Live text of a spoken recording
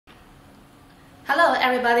Hello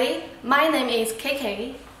everybody, my name is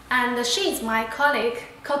KK and she's my colleague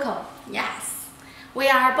Coco. Yes. We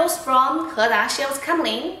are both from Heda Shelves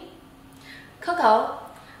company. Coco,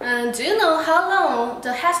 do you know how long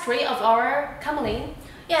the history of our company?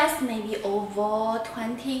 Yes, maybe over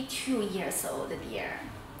 22 years old, dear.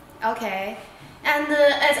 Okay, and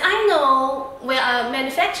as I know, we are a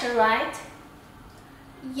manufacturer, right?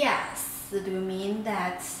 Yes. Do you mean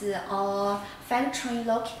that our factory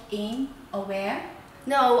located in or where?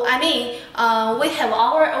 No, I mean we have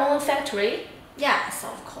our own factory. Yes,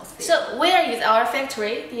 of course. Dear. So where is our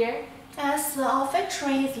factory, dear? Yes, our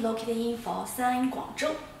factory is located in Foshan,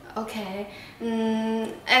 Guangzhou. Okay,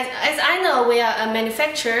 as I know, we are a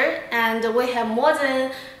manufacturer and we have more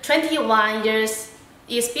than 21 years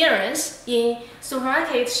experience in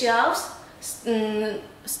supermarket shelves,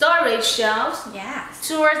 storage shelves, yes,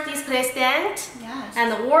 towards display stand, yes,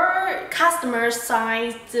 and all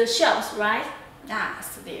customer-sized shelves, right?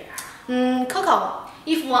 yes, dear. Coco,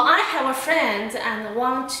 if I have a friend and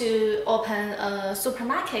want to open a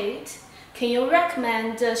supermarket, can you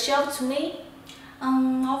recommend a shelf to me?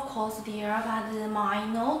 Of course, dear, but I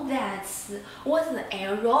know that what's the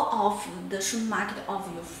area of the supermarket of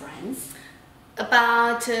your friends?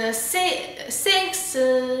 About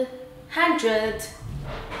 600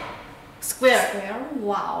 square.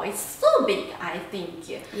 Wow, it's so big, I think.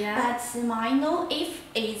 Yeah. But I know if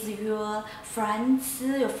it's your friends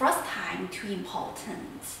your first time to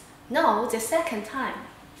important. No, the second time.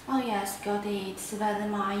 Oh yes, got it. But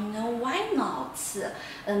I know why not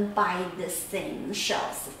buy the same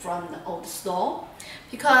shelves from the old store?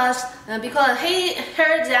 Because he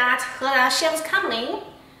heard that Heda Shelves company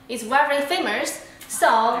is very famous,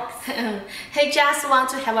 so he just want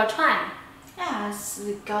to have a try. Yes,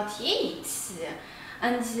 got it.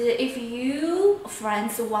 And if you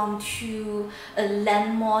friends want to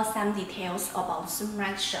learn more some details about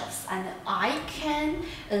supermarket shelves, and I can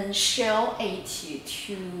show it to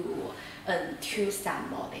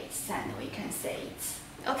somebody, and we can say it.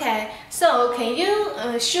 Okay, so can you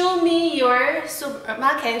show me your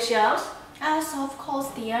supermarket shelves? Yes, of course,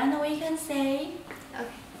 dear, and we can say. Okay.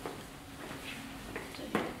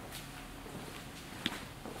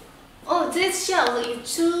 Oh, this shelf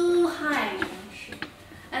is too high.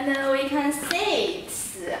 And then we can see it.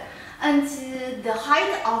 And the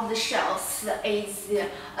height of the shelves is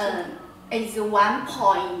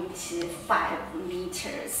 1.5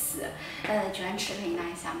 meters. 主任持可以拿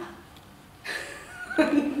一下吗？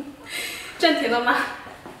暂停了吗？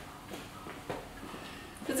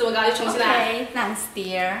这怎么搞？就重新来。Okay, thanks,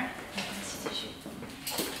 dear.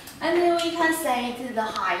 And then we can say the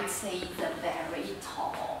height is very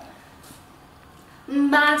tall.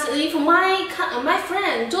 But if my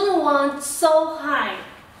friend don't want so high.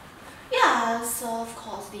 Yes, of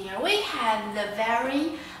course, dear. We have the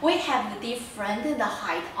different the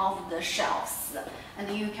height of the shelves, and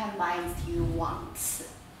you can buy if you want.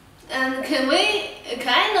 And can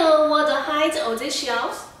I know what the height of these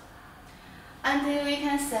shelves? And we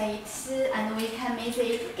can say it, and we can measure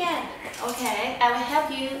it together. Okay, I will help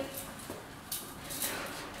you.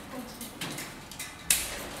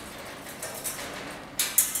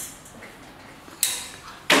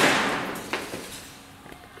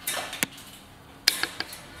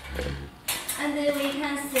 And we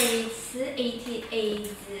can say it is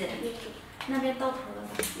那边到头了吧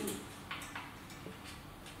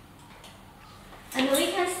？And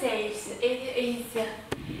we can say it is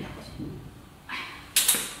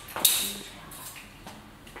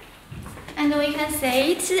And we can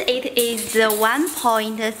say it is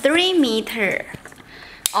 1.3 meter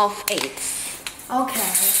of it.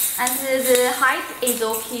 Okay. And the height is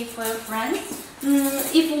okay for your friends?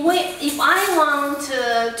 If I want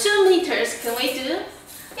 2 meters, can we do?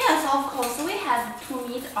 Yes, of course. We have 2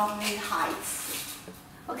 meters of the height.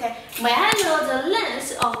 Okay. May I know the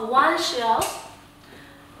length of one shelf?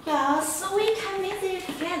 Yes, we can measure it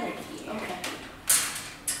together here. Okay.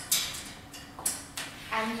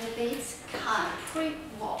 And this country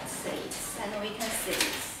box it, and we can see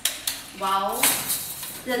it. Wow.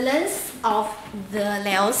 The length of the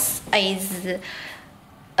nails is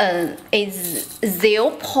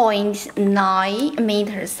 0.9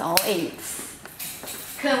 meters or 8.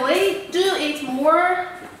 Can we do it more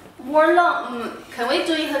long? Can we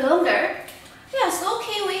do it longer? Yes,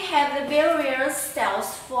 okay, we have the various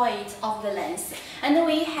styles for it of the length. And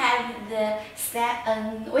we have the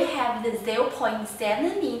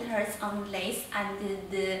 0.7 meters on lace, and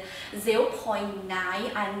the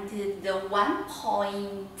 0.9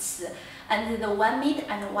 and the 1 meter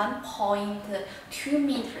and 1.2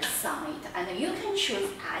 meters side, and you can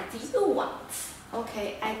choose as you want.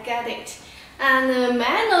 Okay, I get it. And may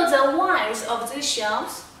I know the whys of these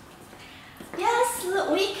shelves? Yes,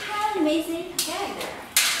 we can visit together.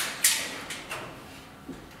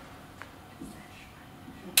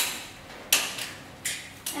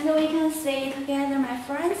 And we can see together, my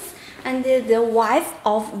friends. And the width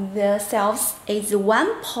of the shelves is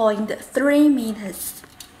 1.3 meters.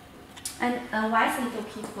 And why is it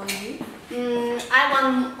okay for you? I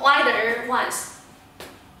want wider ones.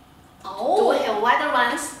 Oh. Do we have wider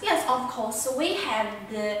ones? Yes, of course. We have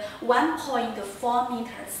the 1.4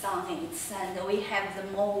 meters on it, and we have the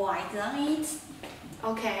more wide on it.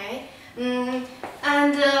 Okay.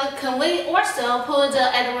 And can we also put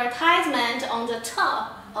the advertisement on the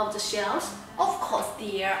top of the shelves? Of course,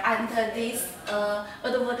 dear. Under this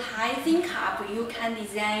advertising cup, you can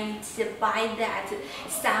design it by that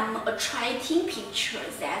some attracting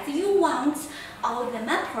pictures that you want all the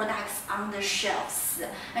main products on the shelves,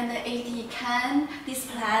 and it can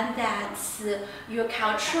display that your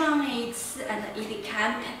culture on it, and it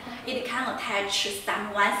can attach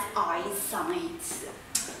someone's eyes on it.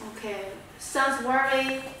 Okay, sounds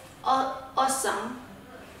very awesome.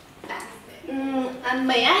 And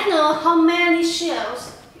may I know how many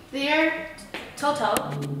shelves there total?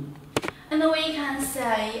 And we can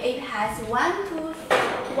say it has 1,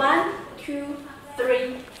 2,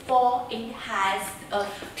 3, 4. It has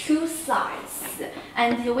 2 sides,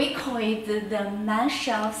 and we call it the main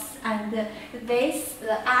shelves. And the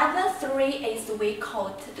other 3 is we call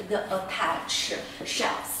it the attached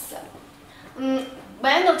shelves. May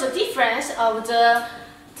I know the difference of the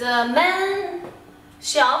main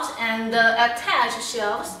shelves and the attached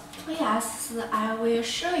shelves? Yes, I will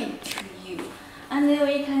show it to you. And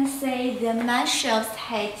we can say the main shelves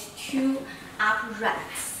has 2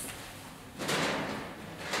 uprights.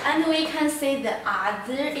 And we can say the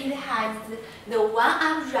other, it has the 1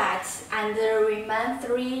 upright, and the remaining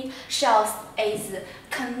 3 shelves is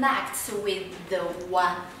connect with the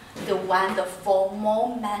 4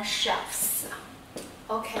 more main shelves.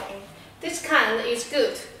 Okay, this kind is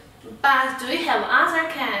good. But do you have other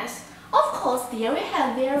kinds? Of course, dear, we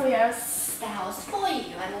have various styles for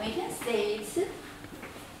you, and we can see it.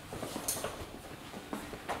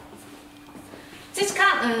 This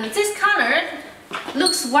color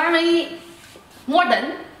looks very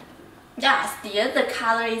modern. Yes, dear, the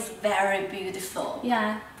color is very beautiful.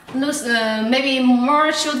 Yeah, looks maybe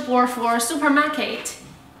more suitable for supermarket.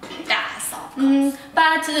 Yes, of course.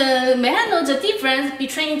 But may I know the difference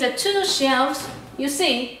between the 2 shelves? You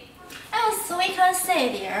see? Yes, we can say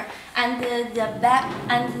there, and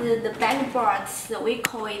the backboards, we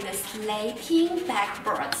call it the slating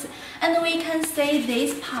backboards, and we can say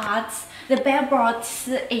this part, the backboards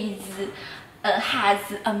has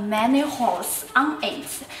many holes on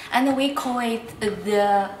it, and we call it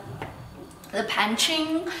the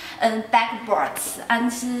punching backboards,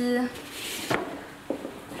 and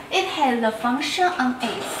it has a function on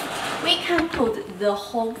it. We can put the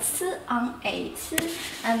hooks on it,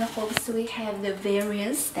 and the hooks we have the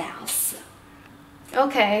various styles.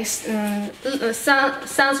 Okay,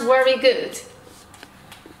 sounds very good.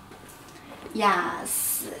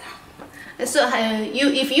 Yes. So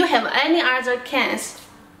if you have any other cans?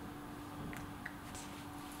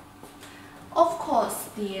 Of course,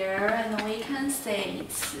 dear, and we can say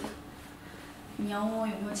it. 你要问我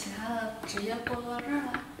有没有其他的直接播到这儿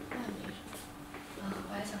来？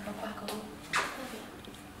我还想说挂钩。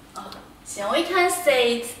行 we can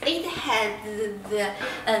say it has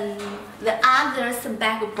the others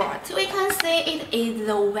backboard. We can say it is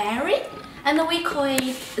the wire, and we call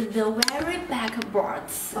it the wire backboard.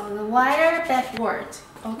 Oh, the wire backboard.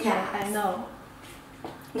 Okay, yes. I know.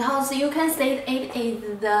 Now, so you can say it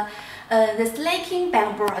is the slaking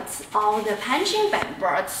backboards or the punching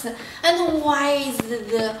backboards. And why is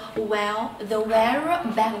the wire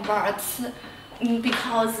backboards?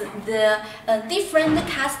 Because the different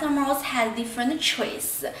customers have different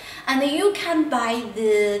choice, and you can buy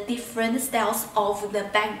the different styles of the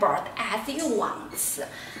backboard as you want.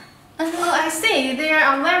 Oh, I see. There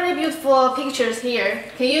are very beautiful pictures here.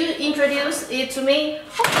 Can you introduce it to me?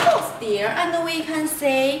 Of course, dear. And we can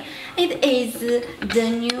say it is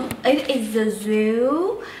the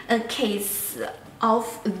zoo case of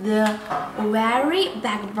the very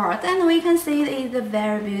backboard, and we can see it is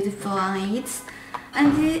very beautiful on it.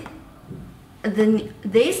 And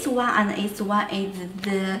this one and this one is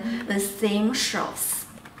the same shelves.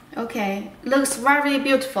 Okay, looks very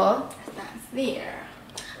beautiful. That's there.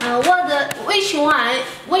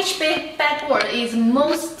 Which backboard is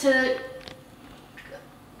most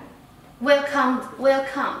welcomed?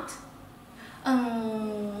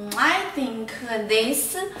 I think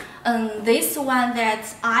this one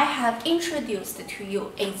that I have introduced to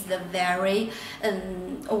you is the very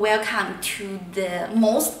welcome to the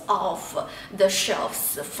most of the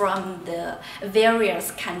shelves from the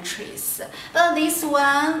various countries. This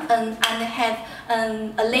one and have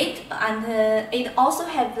a little and it also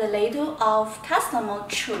have the little of customer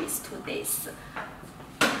choice to this.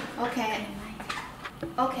 Okay.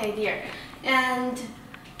 Okay, dear. And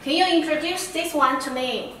can you introduce this one to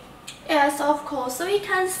me? Yes, of course. We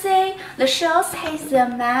can say the shelves has the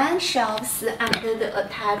main shelves and the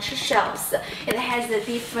attached shelves. It has a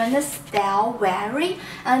different style vary,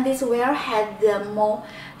 and this where had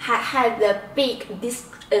the big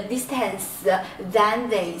distance than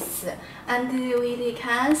this. And we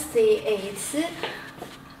can see it,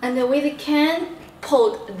 and we can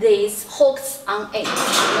put these hooks on it,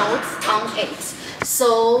 notes on it.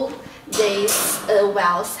 So these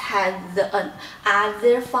wells have the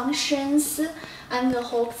other functions, and the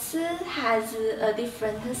hooks has a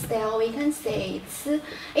different style. We can say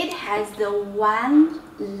it has the one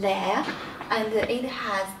layer and it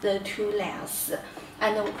has the two layers,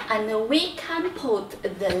 and we can put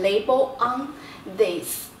the label on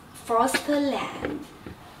this first layer.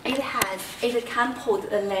 It can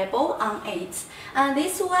put a label on it, and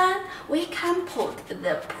this one we can put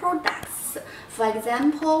the products. For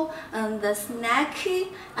example, the snack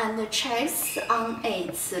and the chips on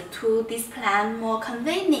it to display more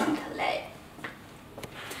conveniently.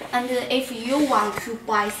 And if you want to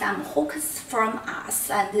buy some hooks from us,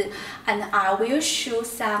 and I will show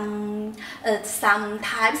some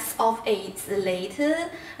types of it later.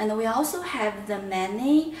 And we also have the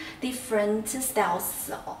many different styles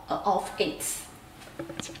of it.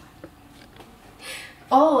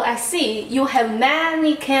 Oh, I see. You have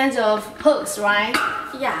many kinds of hooks, right?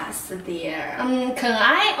 Yes, dear. Can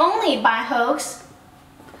I only buy hooks?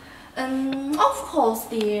 Of course,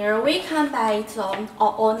 dear, we can buy it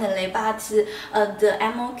only, but the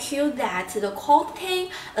MOQ that the quality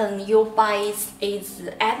you buy is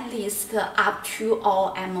at least up to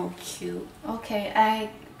our MOQ. Okay,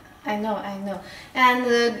 I know.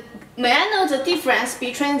 And may I know the difference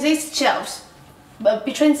between these shelves,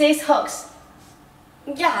 between these hooks?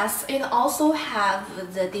 Yes, it also have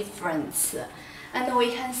the difference. And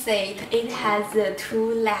we can say it has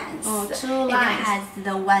two lines. Oh, two lines. It has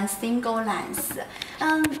the one single lens.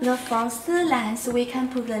 And the first lens we can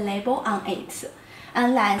put the label on it.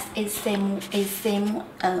 And lens is same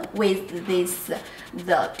with this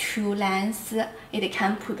the two lens. It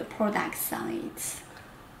can put the products on it.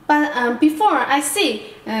 But before I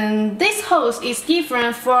see, this hose is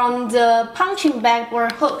different from the punching bag or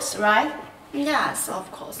hooks, right? Yes,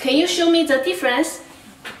 of course. Can you show me the difference?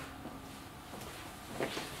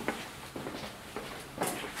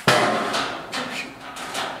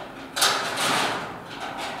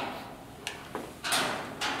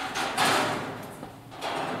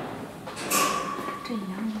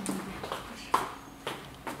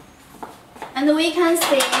 And we can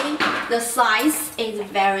see the size is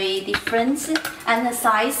very different, and the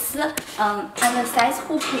size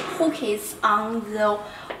hook is on the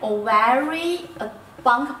very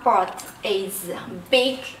bunk board is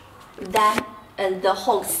big than the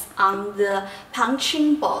hooks on the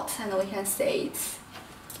punching board, and we can see it.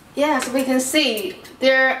 Yes, we can see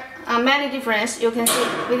there are many differences. We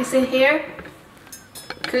can see here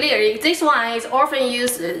clearly. This one is often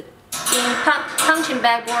used in punching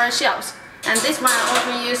bag board shelves, and this one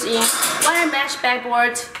often used in wire mesh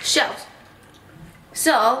backboard shelves.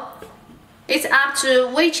 So it's up to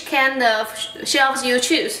which kind of shelves you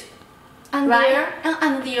choose. And right?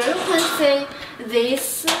 there you can see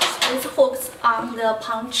these hooks on the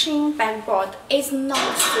punching backboard is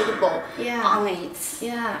not suitable on it.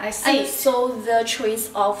 Yeah, I see. And so the choice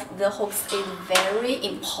of the hooks is very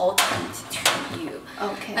important to you.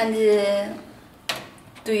 Okay. And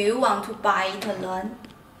do you want to buy it alone?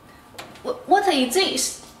 What is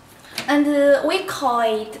this? And we call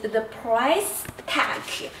it the price tag.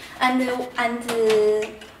 And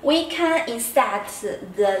we can insert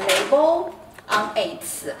the label on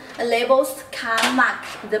it. Labels can mark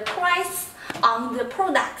the price on the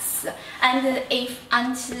products. And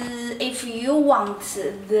if you want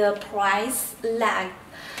the price lag,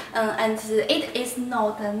 and it is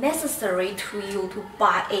not necessary to you to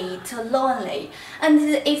buy it lonely. And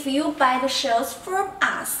if you buy the shelves from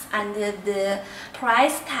us, and the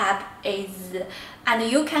price tag is, and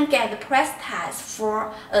you can get the price tag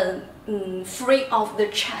for free of the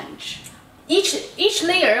change. Each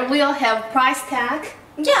layer will have price tag.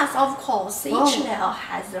 Yes, of course. Each layer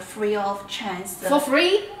has a free of change. For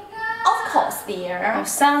free? Of course, dear. Oh,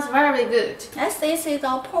 sounds very good. Yes, this is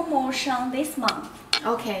our promotion this month.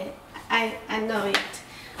 Okay, I know it.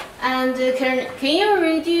 And can you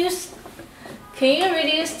reduce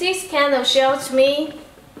this kind of shelf to me?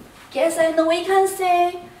 Yes, and we can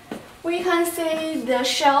say the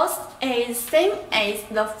shells is same as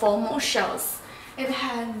the formal shells. It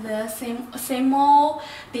has the same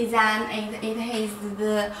design and it has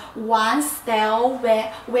the one style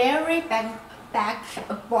very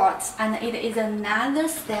backboard, and it is another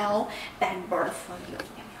style backboard for you.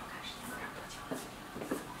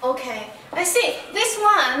 Okay, I see. This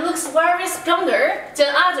one looks very stronger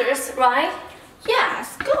than others, right?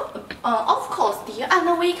 Yes, good. Of course, dear.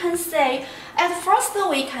 And we can say, at first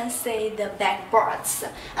we can say the backboards.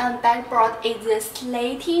 And backboard is a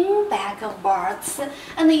slating backboards,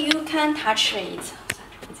 and you can touch it.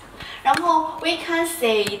 然后 we can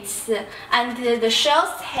say it, and the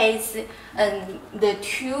shells has the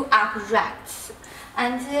two uprights.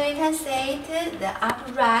 And we can say it, the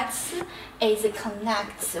uprights is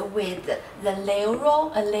connected with the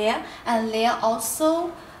layer, and layer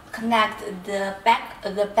also connect the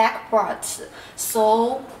backboards.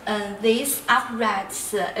 So this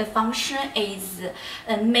uprights function is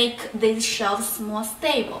make these shelves more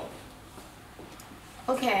stable.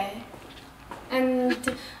 Okay, and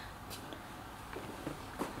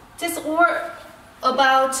this word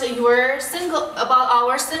about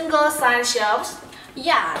our single side shelves.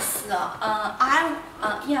 Yes, I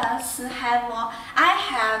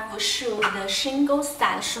have shown the single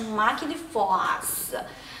side market for us.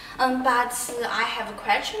 But I have a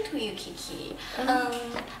question to you, Kiki.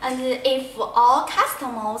 And if all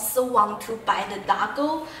customers want to buy the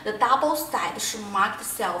double side market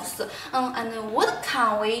shelves, and what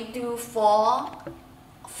can we do for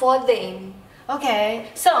them? Okay,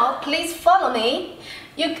 so please follow me.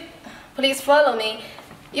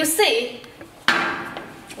 You see,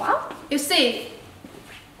 Wow. you see,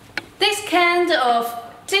 this kind of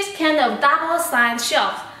double side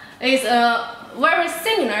shelf is very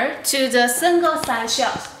similar to the single side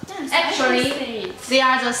shelves. Yes, actually, they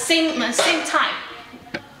are the same type.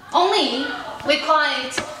 Only we call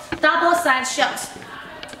it double side shelves.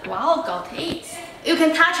 Wow, got it. You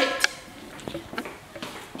can touch it.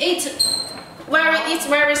 It's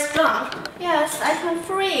very strong. Yes, I can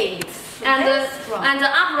feel it. And Very strong. the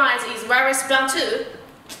upright is very strong too.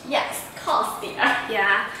 Yes, course, dear.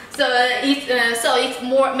 Yeah. So it's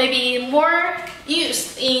maybe more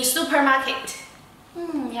used in supermarket.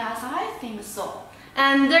 Yes, I think so.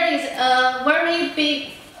 And there is a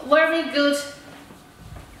very good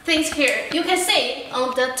things here. You can see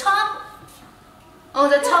on the top of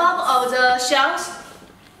the shelves,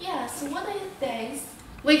 Yes, what is this?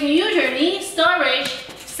 we can usually storage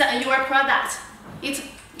your product. It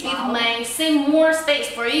may save more space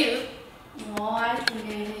for you. Oh, I think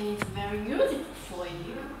it is very useful for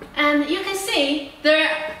you. And you can see there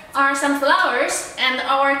are some flowers and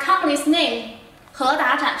our company's name,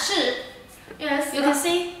 Heda Shelves. Yes, You can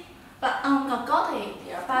see. But got it,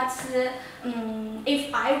 dear. But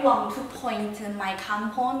if I want to point my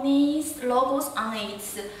company's logos on it,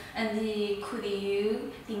 and could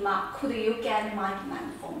you get my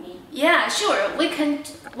demand for me? Yeah, sure. We can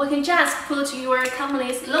just put your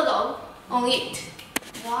company's logo on it.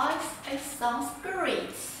 Wow, it sounds great.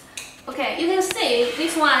 Okay, you can see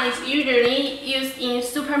this one is usually used in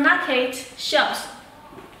supermarket shelves.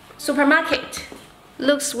 Supermarket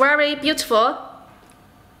looks very beautiful.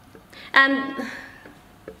 And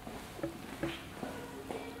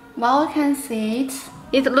Well, I can see it.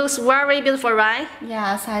 it looks very beautiful, right?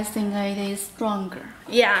 Yes, I think it is stronger.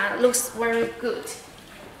 Yeah, looks very good.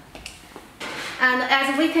 And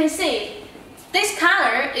as we can see, this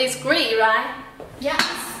color is green, right? Yes.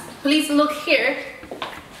 Please look here.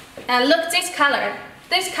 And look this color.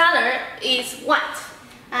 This color is white.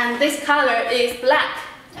 And this color is black.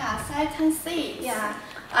 Yes, I can see it. Yeah.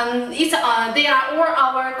 They are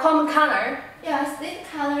all our common color. Yes, this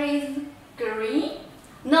color is green.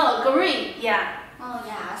 No, green. Yeah. Oh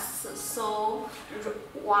yes, so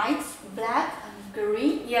white, black, and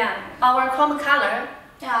green. Yeah. Our common color.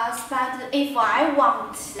 Yes, but if I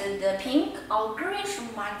want the pink or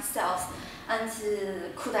green myself, and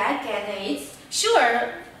could I get it?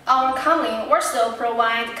 Sure. Our company also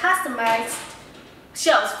provide customized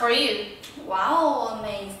shelves for you. Wow,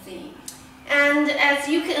 amazing! And as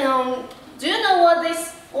you can, do you know what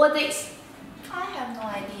this? I have no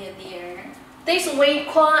idea, dear. This we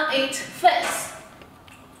call it fence.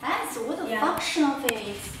 That's what the Yeah. function of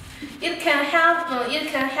it. It can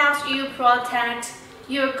help you protect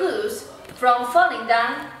your goods from falling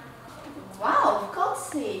down. Wow, got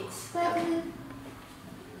it. But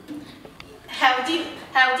have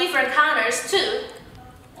different colors too.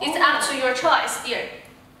 It's up to your choice, dear.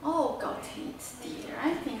 Oh, got it, dear.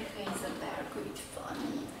 I think it's very good for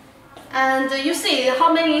me. And you see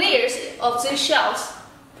how many layers of these shelves?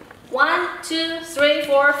 1, 2, 3,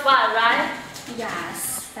 4, 5, right?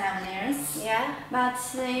 Yes, 7 layers. Yeah. But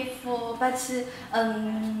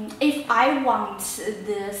if I want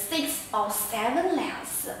the 6 or 7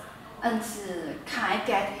 layers, and can I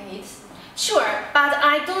get it? Sure, but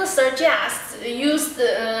I don't suggest use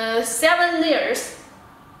the 7 layers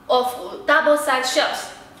of double-sided shelves.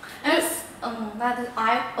 Yes, but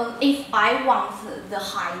if I want the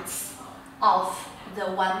height of the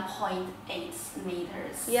 1.8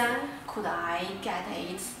 meters, Yeah. could I get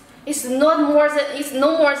it? It's no more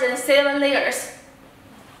than 7 layers.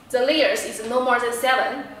 The layers is no more than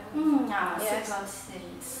 7. No, Yes. got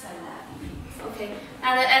it. 7. Okay.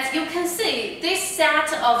 And as you can see, this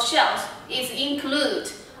set of shelves is include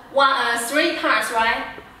 3 parts, right?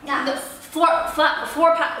 Yeah. The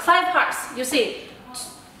 5 parts. You see,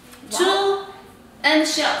 2 end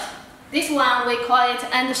shelves. This one we call it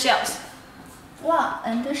end shelves. Wow,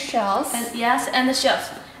 and the shelves. And yes, end shelves,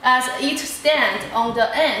 as it stands on the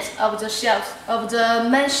ends of the shelves of the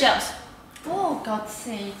main shelves. Oh, got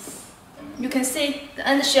it. You can see the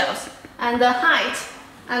end shelves and the height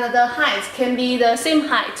can be the same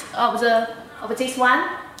height of this one.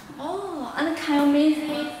 Oh, and can you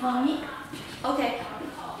measure it for me? Okay.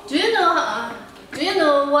 Do you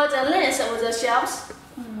know what the length of the shelves?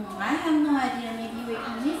 I have no idea. Maybe we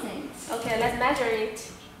can measure it. Okay, let's measure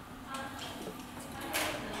it.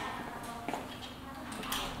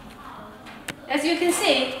 As you can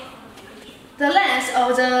see, the length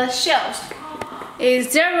of the shelves is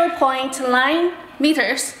 0.9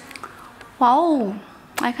 meters. Wow,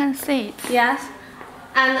 I can see it. Yes.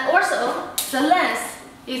 And also, the length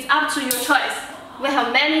is up to your choice. We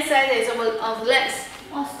have many sizes of length.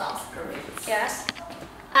 Oh, sounds great. Yes.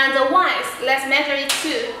 And the width, let's measure it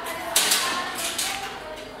too.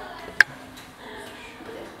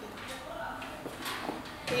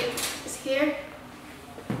 It's here.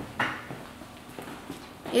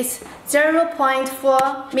 It's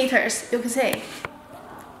 0.4 meters, you can see.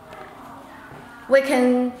 We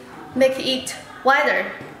can make it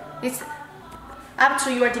wider. It's up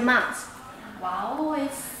to your demands. Wow,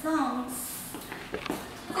 it sounds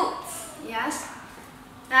good. Yes.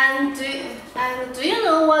 And do you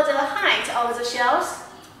know what the height of the shelves?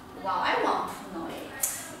 Wow, I want to know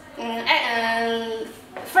it.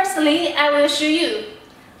 Firstly, I will show you.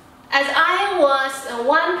 As I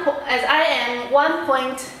am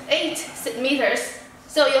 1.8 meters,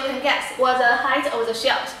 so you can guess what the height of the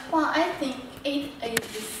shelves. Well, I think it is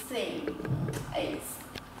the same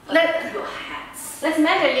as your hats. Let's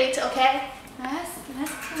measure it, okay? Yes,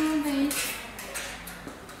 let's count it.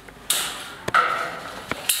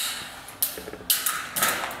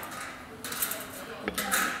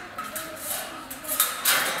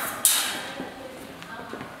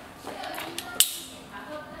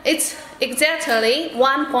 It's exactly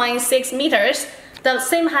 1.6 meters, the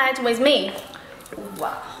same height with me.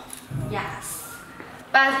 Wow. Yes.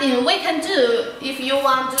 But we can do, if you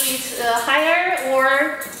want to do it higher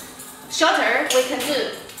or shorter, we can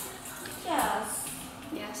do. Yes.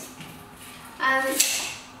 Yes. And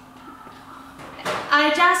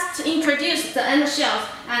I just introduced the end shelves.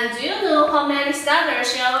 And do you know how many starter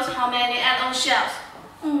shelves, how many add-on shelves?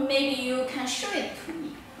 Maybe you can show it to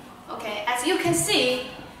me. Okay, as you can see,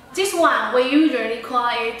 this one we usually call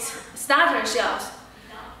it starter shelves.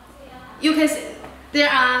 You can see there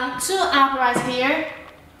are 2 uprights here.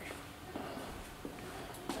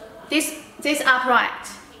 This upright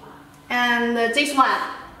and this one.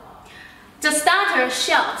 The starter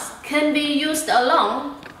shelves can be used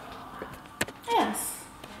alone. Yes.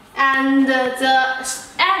 And the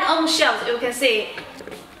add-on shelves, you can see,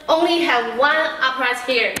 only have 1 upright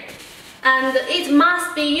here. And it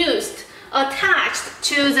must be used attached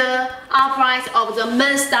to the upright of the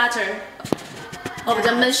main starter of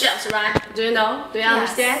the main shelves, right? Do you know? Do you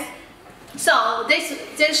understand? So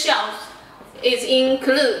this shelf is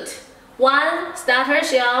include 1 starter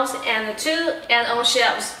shelves and 2 add-on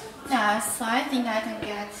shelves. Yes, so I think I can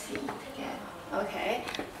get it together. Okay,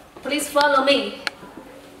 please follow me.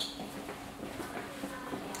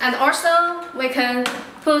 And also, we can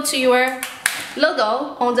put your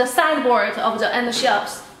logo on the sideboard of the end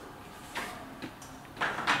shelves.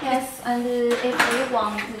 Yes, and if we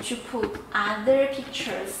want to put other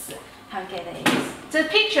pictures, how get it? The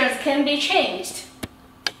pictures can be changed.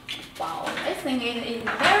 Wow, I think it is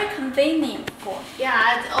very convenient for.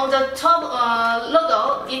 Yeah, and on the top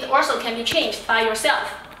logo, it also can be changed by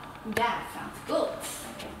yourself. Yeah, sounds good.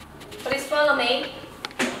 Please follow me.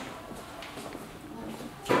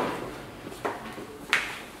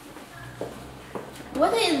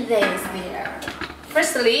 What is this there?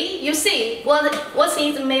 Firstly, you see what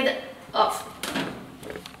is made of.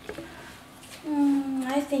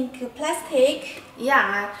 I think plastic.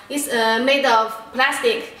 Yeah, it's made of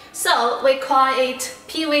plastic, so we call it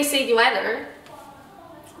PVC divider.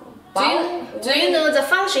 Wow. Do you know the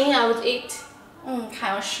function of it?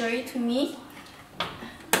 Can you show it to me?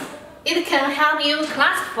 It can help you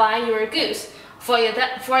classify your goods. For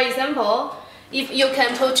example, if you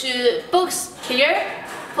can put books here,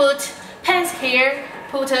 put pens here,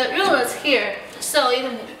 put rulers here, so it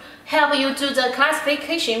will help you do the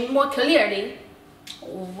classification more clearly.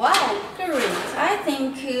 Wow, great! I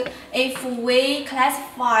think if we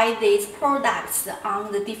classify these products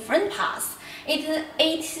on the different paths, it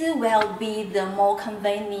will be the more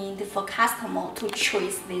convenient for customer to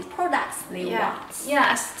choose these products they want.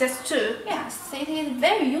 Yes, that's true. Yes, it is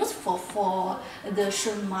very useful for the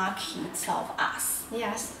supermarket of us.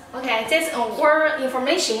 Yes. Okay, that's more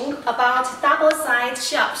information about double-sided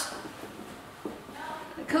shelves.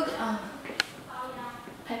 Coco,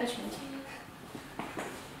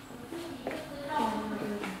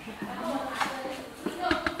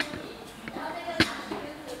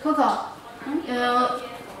 Coco,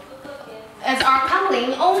 as our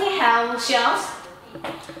company only have shelves.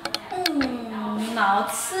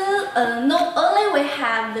 Not only we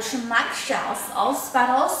have the supermarket shelves, but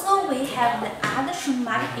also we have the other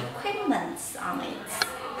supermarket equipment on it.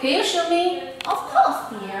 Can you show me? Of course,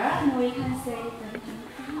 dear, and we can say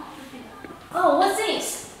Oh, what's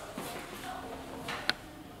this?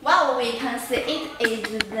 well, we can say it is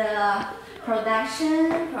the production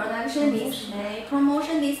display,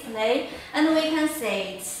 promotion display, and we can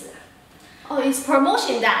say it's it's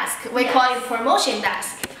promotion desk. We call it promotion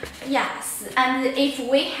desk. yes. And if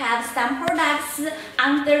we have some products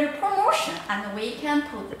under promotion, and we can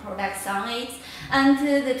put the products on it, and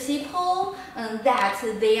the people that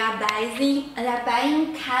they are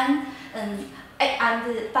buying can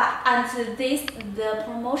the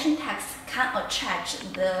promotion tax can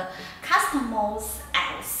attract the customers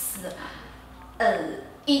at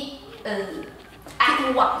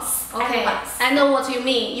once. Okay, At once. I know what you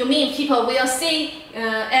mean. You mean people will see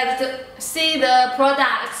the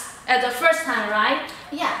products at the first time, right?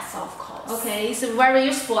 Yes, of course. Okay, it's very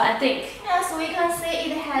useful, I think. Yes, we can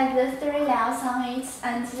see it has the 3 layers on it,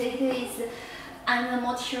 and it is, and the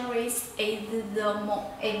materials is the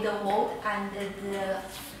wood and the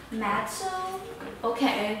metal.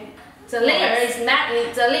 Okay, the layer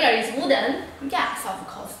is wooden. Yes, of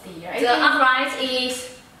course, dear. The upright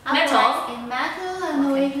is metal. In metal,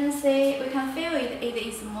 and we can feel it. It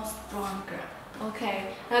is more stronger.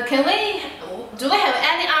 Okay. Do we have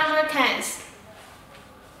any other cans?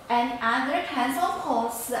 And other kinds, of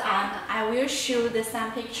course, I will show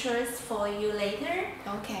some pictures for you later.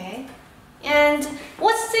 Okay. And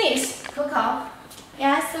what's this, Coco?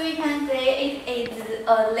 Yes, we can say it is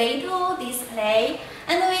a little display,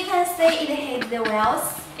 and we can say it has the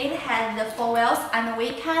wheels. It has the 4 wheels, and we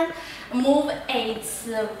can move it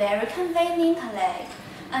very conveniently.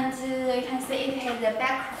 And we can say it has the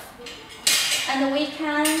back, and we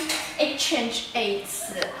can exchange it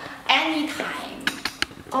anytime.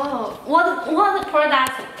 Oh, what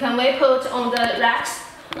products can we put on the racks?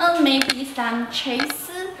 Maybe some cheese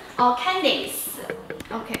or candies.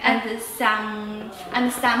 Okay. And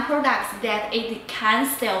some products that it can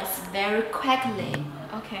sell very quickly.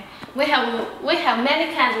 Okay. We have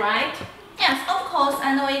many cans, right? Yes, of course.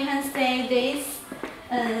 And we can say this.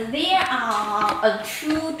 There are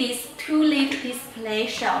two little display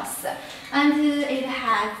shelves, and it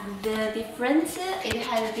has different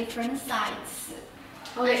sides.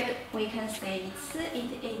 Okay. We can say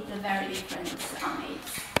it is very different on it.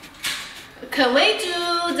 Can we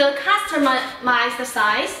do the customized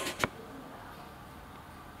size?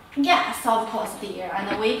 Yes, of course, dear.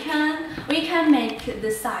 And we can make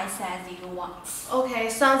the size as you want. Okay,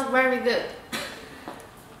 sounds very good.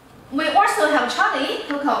 We also have Charlie,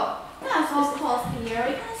 Coco. Yes, of course, dear.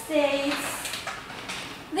 We can say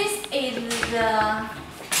this is the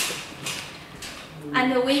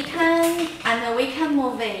and we can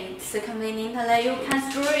move it conveniently. You can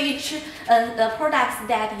storage the products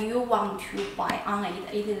that you want to buy on it.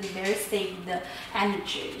 It is very save the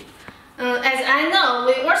energy. As I know,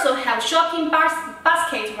 we also have shopping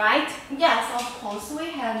basket, right? Yes, of course,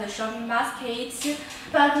 we have the shopping basket,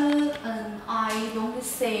 but I don't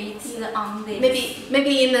see it on this.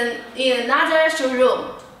 Maybe in another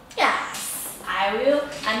showroom. Yes, I will,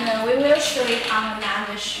 and we will show it on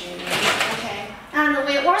another showroom. Okay. And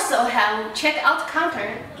we also have checkout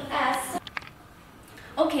counter. Yes.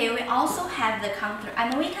 Okay, we also have the counter,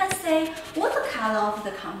 and we can say what the color of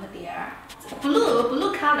the counter there.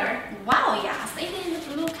 Blue color. Wow, yes, it is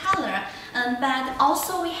blue color. But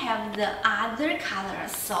also we have the other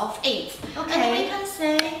colors of it. Okay. And we can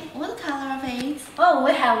say what color of it? Oh,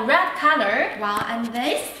 we have red color. Wow, and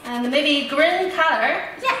this? And maybe green color.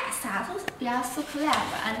 Yes, that was so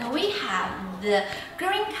clever. And we have the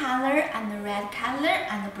green color and the red color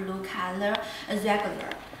and the blue color regular.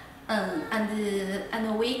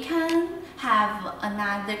 And we can have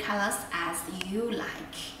another colors as you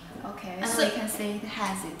like. Okay. And So we can say it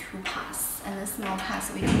has two parts, and the small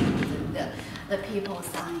parts we can put the people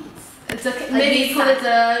signs. maybe put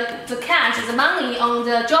the cash, the money on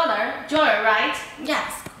the drawer, right?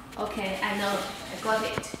 Yes. Okay, I know. I got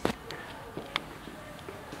it.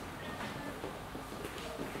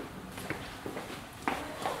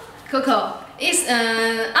 Coco,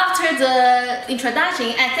 after the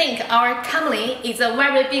introduction, I think our company is a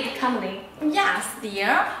very big company. Yes,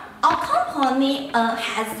 dear. Our company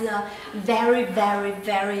has a very, very,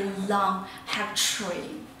 very long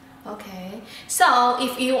history. Okay, so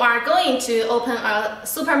if you are going to open a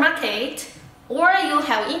supermarket or you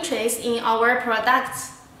have interest in our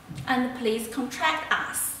products, And please contact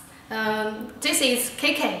us. this is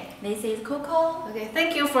KK. This is Coco. Okay,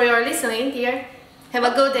 thank you for your listening, dear. Have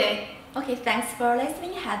a good day. Okay, thanks for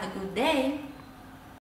listening. Have a good day.